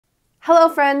Hello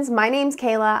friends, my name's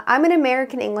Kayla. I'm an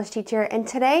American English teacher and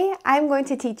today I'm going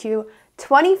to teach you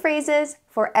 20 phrases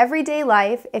for everyday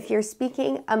life if you're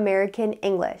speaking American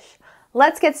English.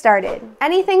 Let's get started.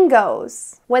 Anything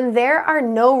goes. When there are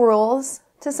no rules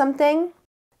to something,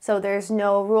 so there's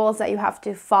no rules that you have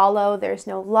to follow, there's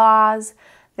no laws,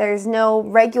 there's no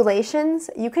regulations,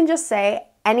 you can just say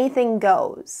anything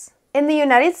goes. In the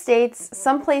United States,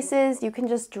 some places you can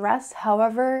just dress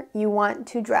however you want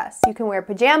to dress. You can wear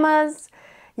pajamas,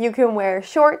 you can wear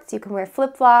shorts, you can wear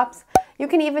flip-flops, you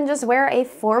can even just wear a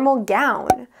formal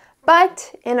gown.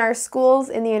 But in our schools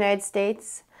in the United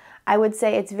States, I would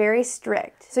say it's very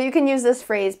strict. So you can use this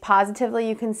phrase positively.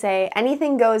 You can say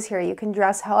anything goes here. You can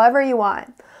dress however you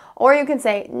want. Or you can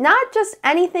say not just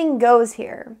anything goes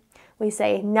here. We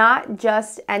say not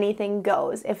just anything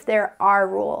goes if there are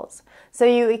rules. So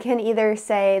you can either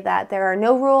say that there are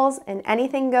no rules and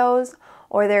anything goes,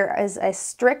 or there is a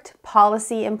strict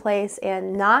policy in place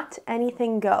and not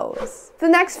anything goes. The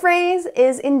next phrase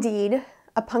is indeed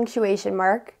a punctuation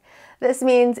mark. This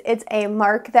means it's a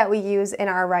mark that we use in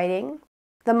our writing.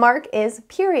 The mark is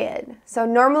period. So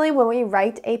normally when we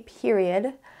write a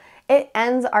period, it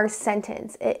ends our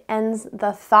sentence. It ends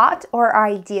the thought or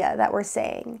idea that we're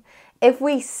saying. If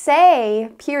we say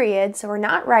period, so we're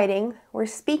not writing, we're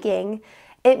speaking,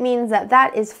 it means that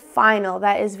that is final,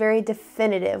 that is very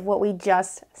definitive, what we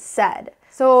just said.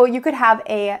 So you could have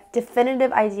a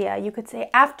definitive idea. You could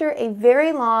say, after a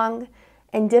very long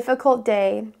and difficult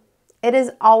day, it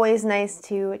is always nice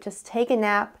to just take a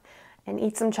nap and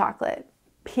eat some chocolate,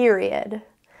 period.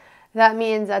 That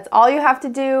means that's all you have to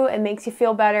do. It makes you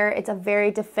feel better. It's a very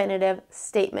definitive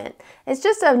statement. It's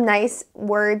just a nice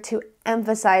word to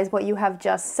emphasize what you have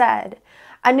just said.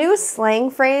 A new slang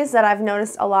phrase that I've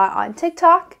noticed a lot on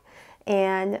TikTok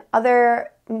and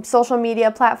other social media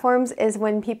platforms is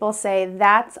when people say,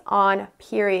 that's on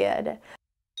period.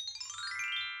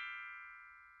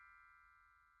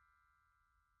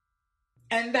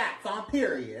 And that's on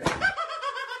period.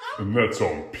 And that's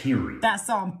on period. That's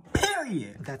on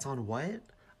period. That's on what?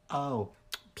 Oh,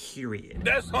 period.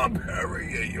 That's on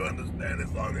period. You understand?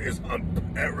 It's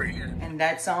on period. And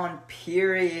that's on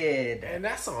period. And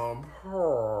that's on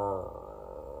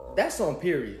That's on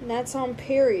period. That's on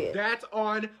period. That's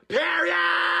on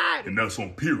period. And that's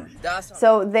on period.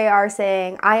 So they are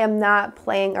saying, I am not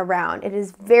playing around. It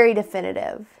is very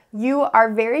definitive. You are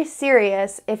very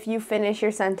serious if you finish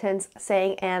your sentence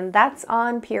saying, and that's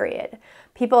on period.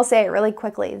 People say it really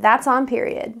quickly. That's on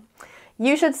period.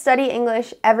 You should study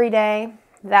English every day.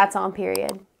 That's on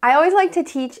period. I always like to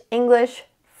teach English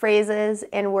phrases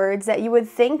and words that you would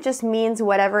think just means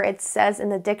whatever it says in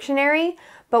the dictionary,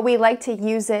 but we like to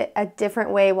use it a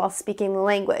different way while speaking the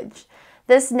language.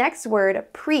 This next word,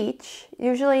 preach,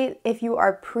 usually if you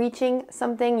are preaching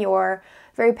something, you're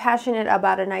very passionate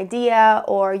about an idea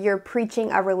or you're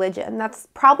preaching a religion. That's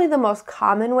probably the most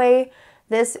common way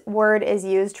this word is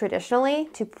used traditionally,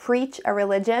 to preach a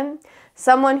religion.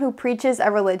 Someone who preaches a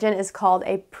religion is called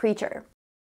a preacher.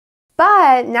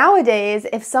 But nowadays,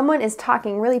 if someone is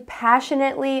talking really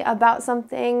passionately about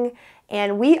something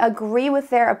and we agree with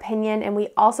their opinion and we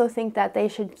also think that they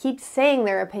should keep saying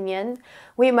their opinion,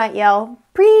 we might yell,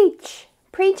 preach,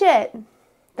 preach it.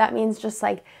 That means just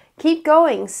like, keep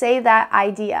going, say that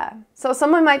idea. So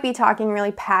someone might be talking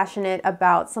really passionate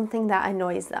about something that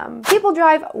annoys them. People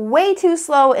drive way too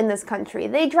slow in this country.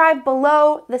 They drive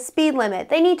below the speed limit.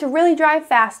 They need to really drive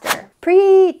faster.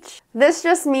 Preach! This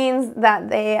just means that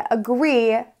they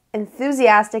agree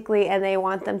enthusiastically and they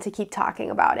want them to keep talking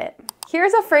about it.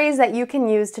 Here's a phrase that you can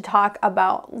use to talk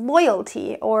about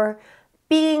loyalty or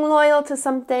being loyal to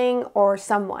something or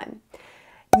someone.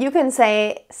 You can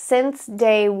say, since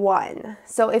day one.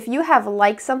 So if you have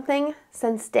liked something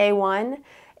since day one,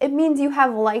 it means you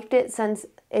have liked it since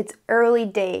its early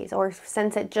days or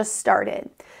since it just started.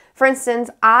 For instance,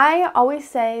 I always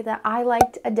say that I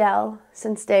liked Adele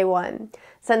since day one,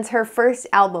 since her first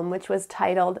album, which was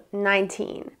titled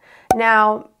 19.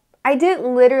 Now, I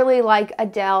didn't literally like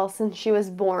Adele since she was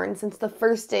born, since the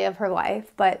first day of her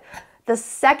life, but the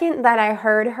second that I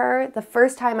heard her, the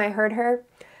first time I heard her,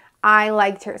 I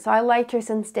liked her. So I liked her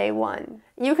since day one.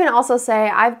 You can also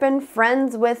say, I've been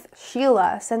friends with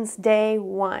Sheila since day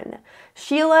one.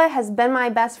 Sheila has been my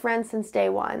best friend since day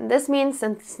one. This means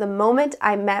since the moment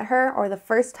I met her or the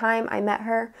first time I met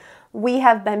her, we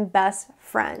have been best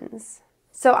friends.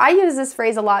 So I use this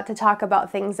phrase a lot to talk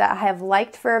about things that I have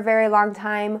liked for a very long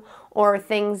time or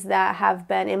things that have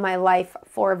been in my life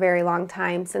for a very long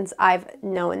time since I've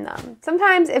known them.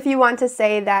 Sometimes if you want to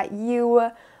say that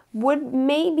you would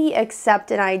maybe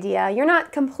accept an idea, you're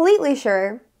not completely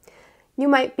sure, you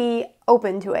might be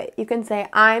open to it. You can say,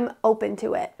 I'm open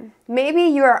to it. Maybe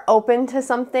you are open to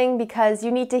something because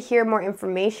you need to hear more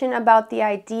information about the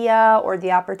idea or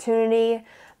the opportunity,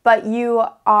 but you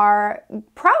are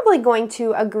probably going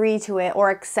to agree to it or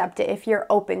accept it if you're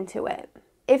open to it.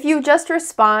 If you just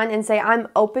respond and say, I'm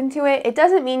open to it, it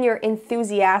doesn't mean you're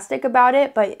enthusiastic about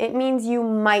it, but it means you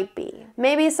might be.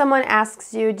 Maybe someone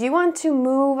asks you, do you want to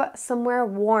move somewhere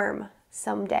warm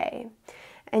someday?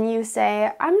 And you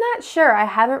say, I'm not sure, I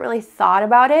haven't really thought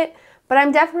about it, but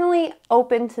I'm definitely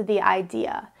open to the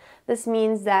idea. This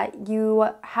means that you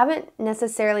haven't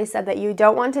necessarily said that you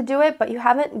don't want to do it, but you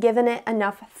haven't given it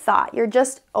enough thought. You're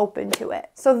just open to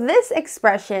it. So this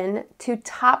expression, to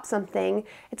top something,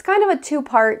 it's kind of a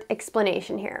two-part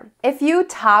explanation here. If you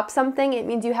top something, it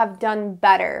means you have done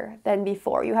better than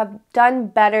before. You have done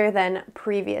better than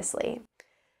previously.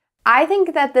 I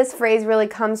think that this phrase really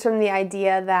comes from the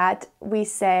idea that we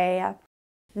say,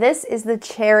 this is the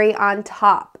cherry on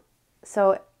top.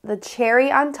 So the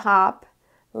cherry on top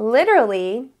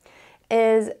literally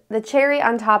is the cherry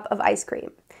on top of ice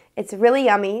cream. It's really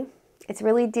yummy. It's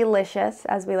really delicious,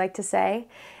 as we like to say.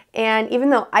 And even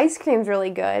though ice cream's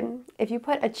really good, if you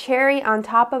put a cherry on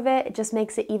top of it, it just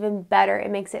makes it even better.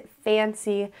 It makes it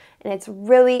fancy, and it's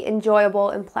really enjoyable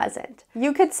and pleasant.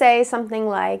 You could say something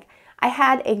like, I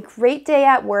had a great day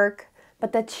at work,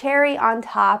 but the cherry on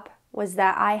top was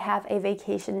that I have a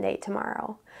vacation day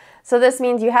tomorrow. So this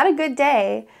means you had a good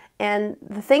day, and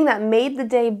the thing that made the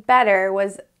day better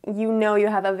was you know you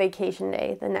have a vacation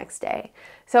day the next day.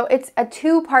 So it's a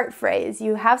two-part phrase.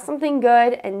 You have something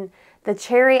good, and the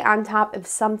cherry on top is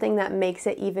something that makes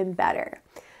it even better.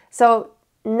 So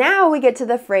now we get to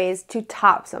the phrase to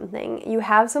top something. You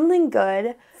have something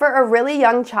good. For a really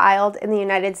young child in the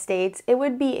United States, it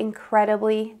would be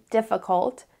incredibly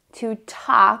difficult to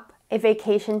top a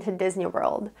vacation to Disney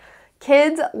World.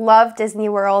 Kids love Disney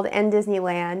World and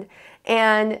Disneyland,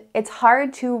 and it's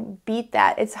hard to beat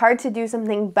that. It's hard to do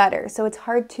something better, so it's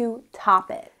hard to top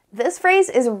it. This phrase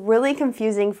is really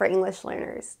confusing for English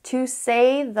learners, to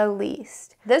say the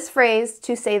least. This phrase,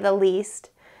 to say the least,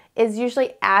 is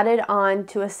usually added on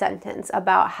to a sentence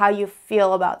about how you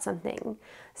feel about something.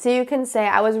 So you can say,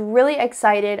 I was really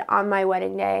excited on my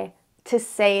wedding day, to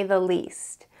say the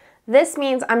least. This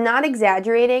means I'm not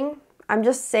exaggerating. I'm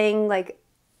just saying like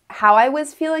how I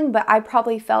was feeling, but I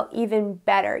probably felt even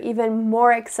better, even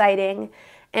more exciting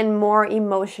and more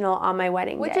emotional on my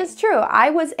wedding day. Which is true. I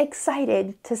was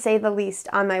excited, to say the least,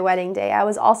 on my wedding day. I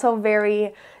was also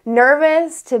very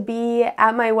nervous to be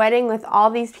at my wedding with all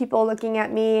these people looking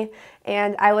at me,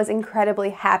 and I was incredibly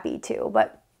happy too,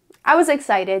 but I was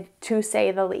excited, to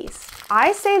say the least.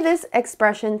 I say this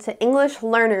expression to English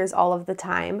learners all of the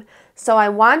time, so I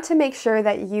want to make sure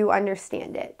that you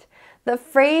understand it. The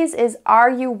phrase is, are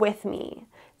you with me?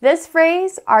 This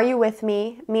phrase, are you with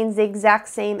me, means the exact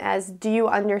same as do you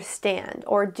understand,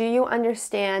 or do you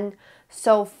understand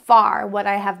so far what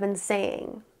I have been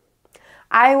saying?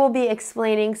 I will be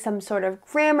explaining some sort of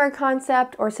grammar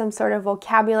concept or some sort of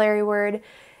vocabulary word,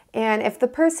 and if the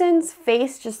person's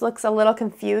face just looks a little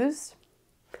confused,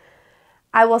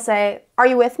 I will say, are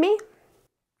you with me?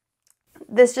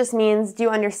 This just means, do you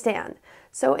understand?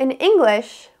 So in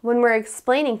English, when we're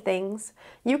explaining things,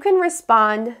 you can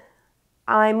respond,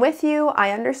 I'm with you,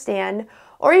 I understand,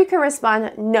 or you can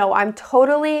respond, no, I'm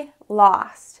totally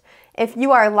lost. If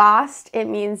you are lost, it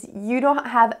means you don't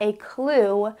have a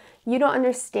clue, you don't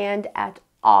understand at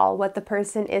all what the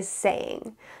person is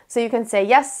saying. So you can say,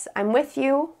 yes, I'm with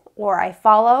you, or I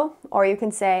follow, or you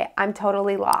can say, I'm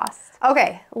totally lost.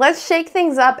 Okay, let's shake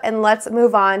things up and let's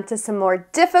move on to some more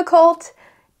difficult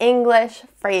English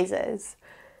phrases.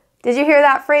 Did you hear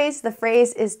that phrase? The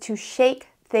phrase is to shake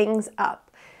things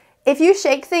up. If you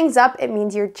shake things up, it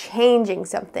means you're changing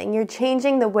something. You're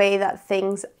changing the way that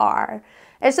things are.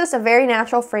 It's just a very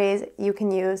natural phrase you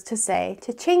can use to say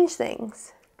to change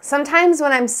things. Sometimes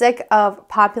when I'm sick of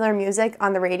popular music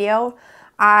on the radio,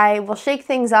 I will shake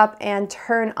things up and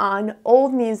turn on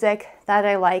old music that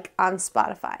I like on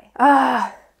Spotify.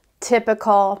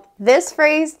 Typical. This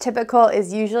phrase, typical,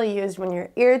 is usually used when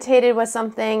you're irritated with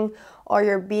something or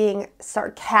you're being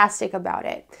sarcastic about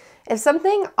it. If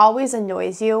something always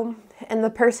annoys you and the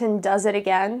person does it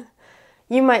again,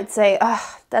 you might say,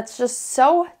 that's just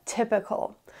so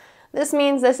typical. This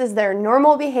means this is their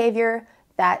normal behavior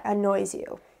that annoys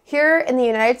you. Here in the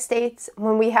United States,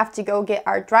 when we have to go get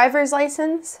our driver's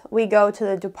license, we go to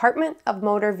the Department of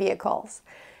Motor Vehicles.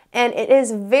 And it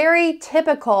is very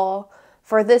typical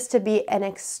for this to be an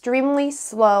extremely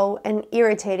slow and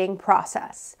irritating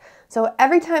process. So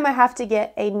every time I have to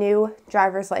get a new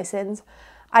driver's license,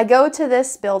 I go to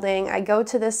this building, I go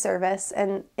to this service,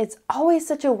 and it's always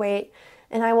such a wait,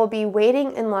 and I will be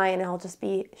waiting in line and I'll just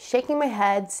be shaking my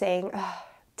head saying, ugh,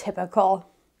 typical.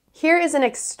 Here is an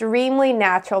extremely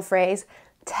natural phrase,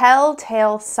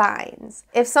 telltale signs.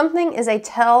 If something is a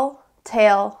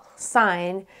telltale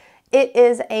sign, it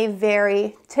is a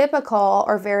very typical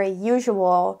or very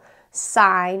usual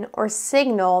sign or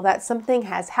signal that something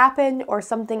has happened or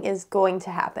something is going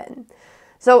to happen.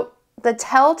 So the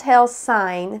telltale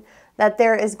sign that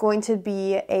there is going to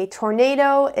be a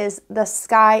tornado is the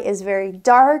sky is very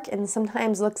dark and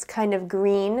sometimes looks kind of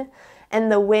green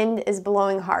and the wind is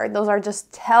blowing hard. Those are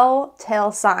just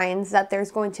telltale signs that there's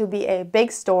going to be a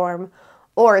big storm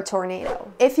or a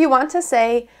tornado. If you want to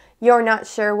say you're not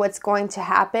sure what's going to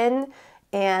happen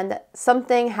and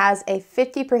something has a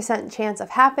 50% chance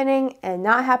of happening and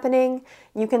not happening,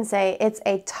 you can say it's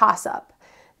a toss-up.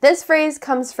 This phrase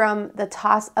comes from the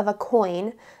toss of a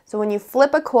coin. So when you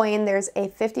flip a coin, there's a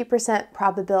 50%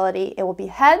 probability it will be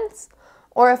heads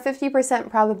or a 50%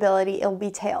 probability it will be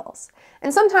tails.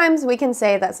 And sometimes we can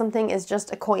say that something is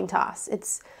just a coin toss.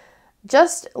 It's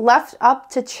just left up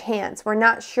to chance. We're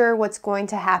not sure what's going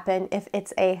to happen if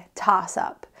it's a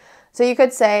toss-up. So you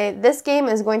could say, this game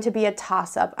is going to be a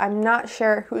toss-up. I'm not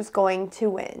sure who's going to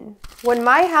win. When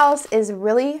my house is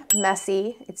really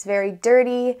messy, it's very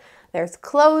dirty, there's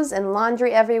clothes and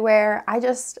laundry everywhere, I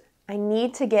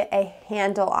need to get a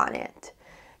handle on it.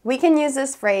 We can use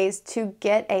this phrase to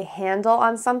get a handle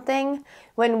on something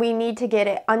when we need to get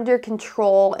it under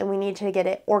control and we need to get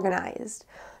it organized.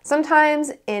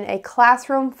 Sometimes in a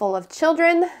classroom full of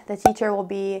children, the teacher will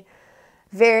be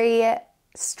very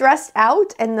stressed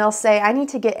out and they'll say, I need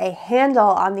to get a handle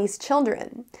on these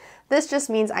children. This just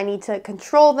means I need to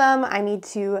control them, I need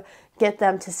to get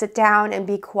them to sit down and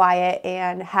be quiet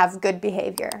and have good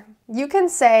behavior. You can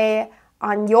say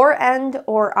on your end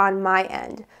or on my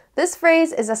end. This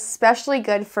phrase is especially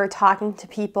good for talking to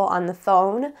people on the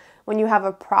phone when you have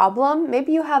a problem.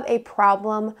 Maybe you have a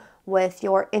problem with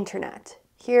your internet.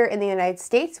 Here in the United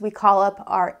States, we call up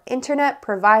our internet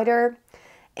provider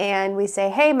and we say,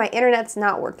 hey, my internet's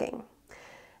not working.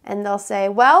 And they'll say,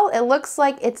 well, it looks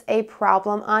like it's a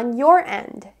problem on your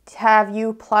end. Have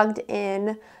you plugged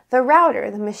in the router,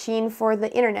 the machine for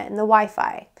the internet and the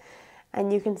Wi-Fi?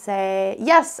 And you can say,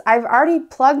 yes, I've already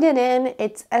plugged it in.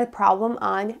 It's a problem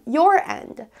on your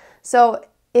end. So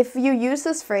if you use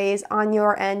this phrase on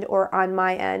your end or on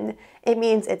my end, it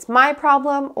means it's my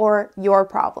problem or your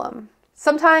problem.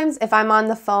 Sometimes if I'm on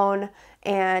the phone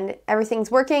and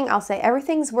everything's working, I'll say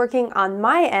everything's working on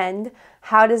my end.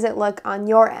 How does it look on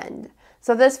your end?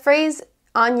 So this phrase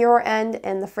on your end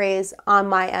and the phrase on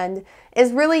my end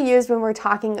is really used when we're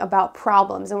talking about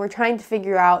problems and we're trying to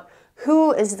figure out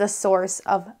who is the source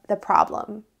of the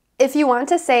problem. If you want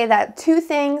to say that two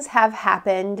things have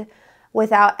happened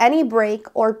without any break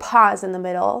or pause in the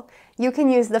middle, you can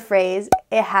use the phrase,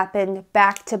 it happened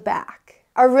back to back.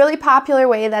 A really popular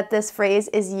way that this phrase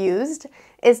is used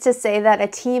is to say that a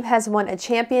team has won a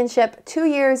championship 2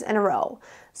 years in a row.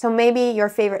 So maybe your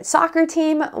favorite soccer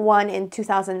team won in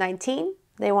 2019,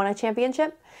 they won a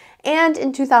championship, and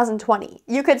in 2020.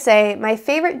 You could say, my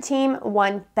favorite team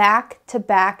won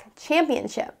back-to-back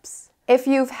championships. If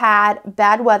you've had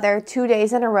bad weather 2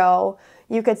 days in a row,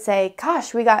 you could say,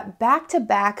 gosh, we got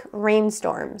back-to-back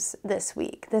rainstorms this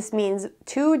week. This means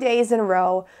 2 days in a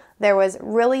row, there was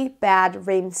really bad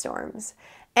rainstorms.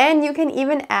 And you can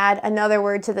even add another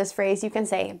word to this phrase. You can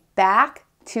say back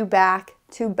to back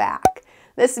to back.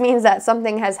 This means that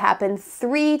something has happened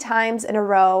 3 times in a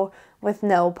row with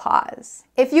no pause.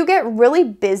 If you get really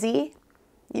busy,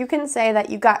 you can say that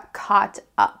you got caught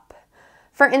up.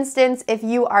 For instance, if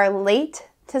you are late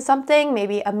to something,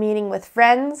 maybe a meeting with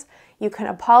friends, you can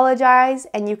apologize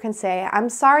and you can say, I'm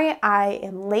sorry I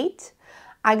am late.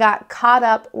 I got caught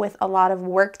up with a lot of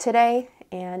work today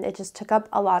and it just took up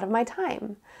a lot of my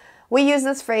time. We use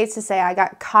this phrase to say I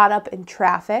got caught up in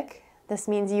traffic. This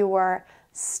means you were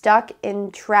stuck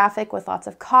in traffic with lots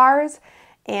of cars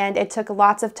and it took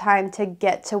lots of time to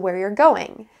get to where you're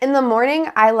going. In the morning,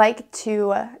 I like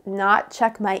to not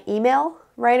check my email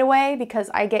right away because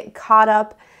I get caught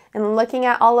up in looking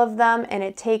at all of them and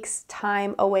it takes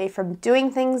time away from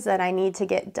doing things that I need to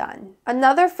get done.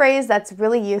 Another phrase that's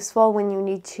really useful when you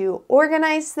need to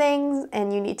organize things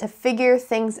and you need to figure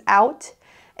things out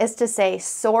is to say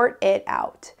sort it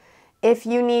out. If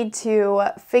you need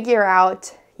to figure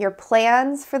out your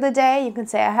plans for the day, you can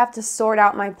say I have to sort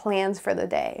out my plans for the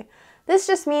day. This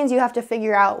just means you have to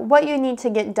figure out what you need to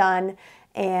get done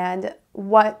and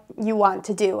what you want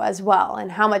to do as well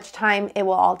and how much time it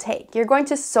will all take. You're going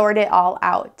to sort it all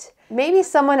out. Maybe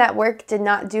someone at work did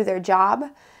not do their job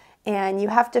and you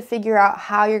have to figure out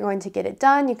how you're going to get it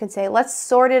done. You can say, let's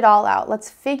sort it all out. Let's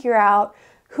figure out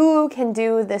who can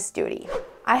do this duty.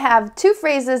 I have two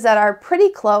phrases that are pretty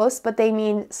close, but they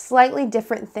mean slightly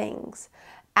different things.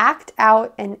 Act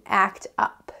out and act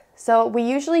up. So we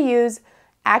usually use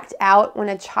act out when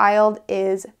a child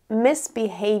is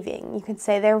misbehaving. You can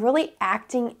say they're really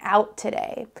acting out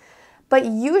today. But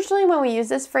usually when we use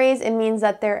this phrase, it means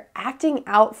that they're acting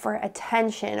out for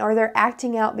attention or they're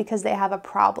acting out because they have a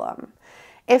problem.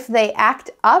 If they act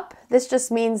up, this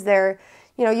just means they're,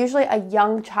 usually a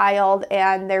young child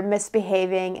and they're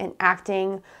misbehaving and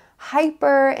acting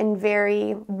hyper and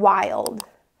very wild.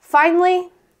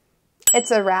 Finally, it's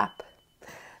a wrap.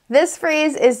 This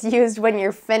phrase is used when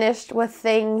you're finished with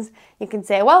things. You can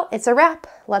say, well, it's a wrap,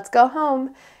 let's go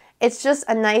home. It's just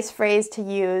a nice phrase to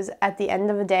use at the end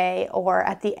of a day or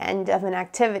at the end of an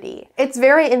activity. It's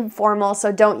very informal,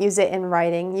 so don't use it in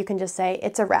writing. You can just say,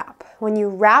 it's a wrap. When you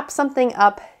wrap something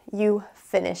up, you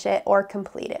finish it or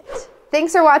complete it.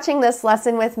 Thanks for watching this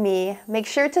lesson with me. Make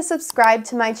sure to subscribe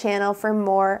to my channel for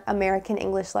more American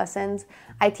English lessons.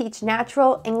 I teach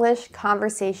natural English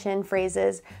conversation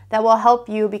phrases that will help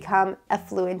you become a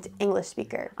fluent English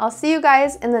speaker. I'll see you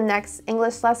guys in the next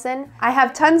English lesson. I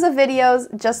have tons of videos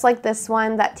just like this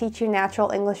one that teach you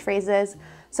natural English phrases,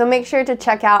 so make sure to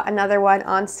check out another one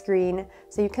on screen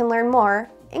so you can learn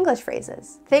more English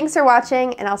phrases. Thanks for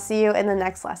watching, and I'll see you in the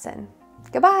next lesson.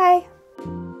 Goodbye!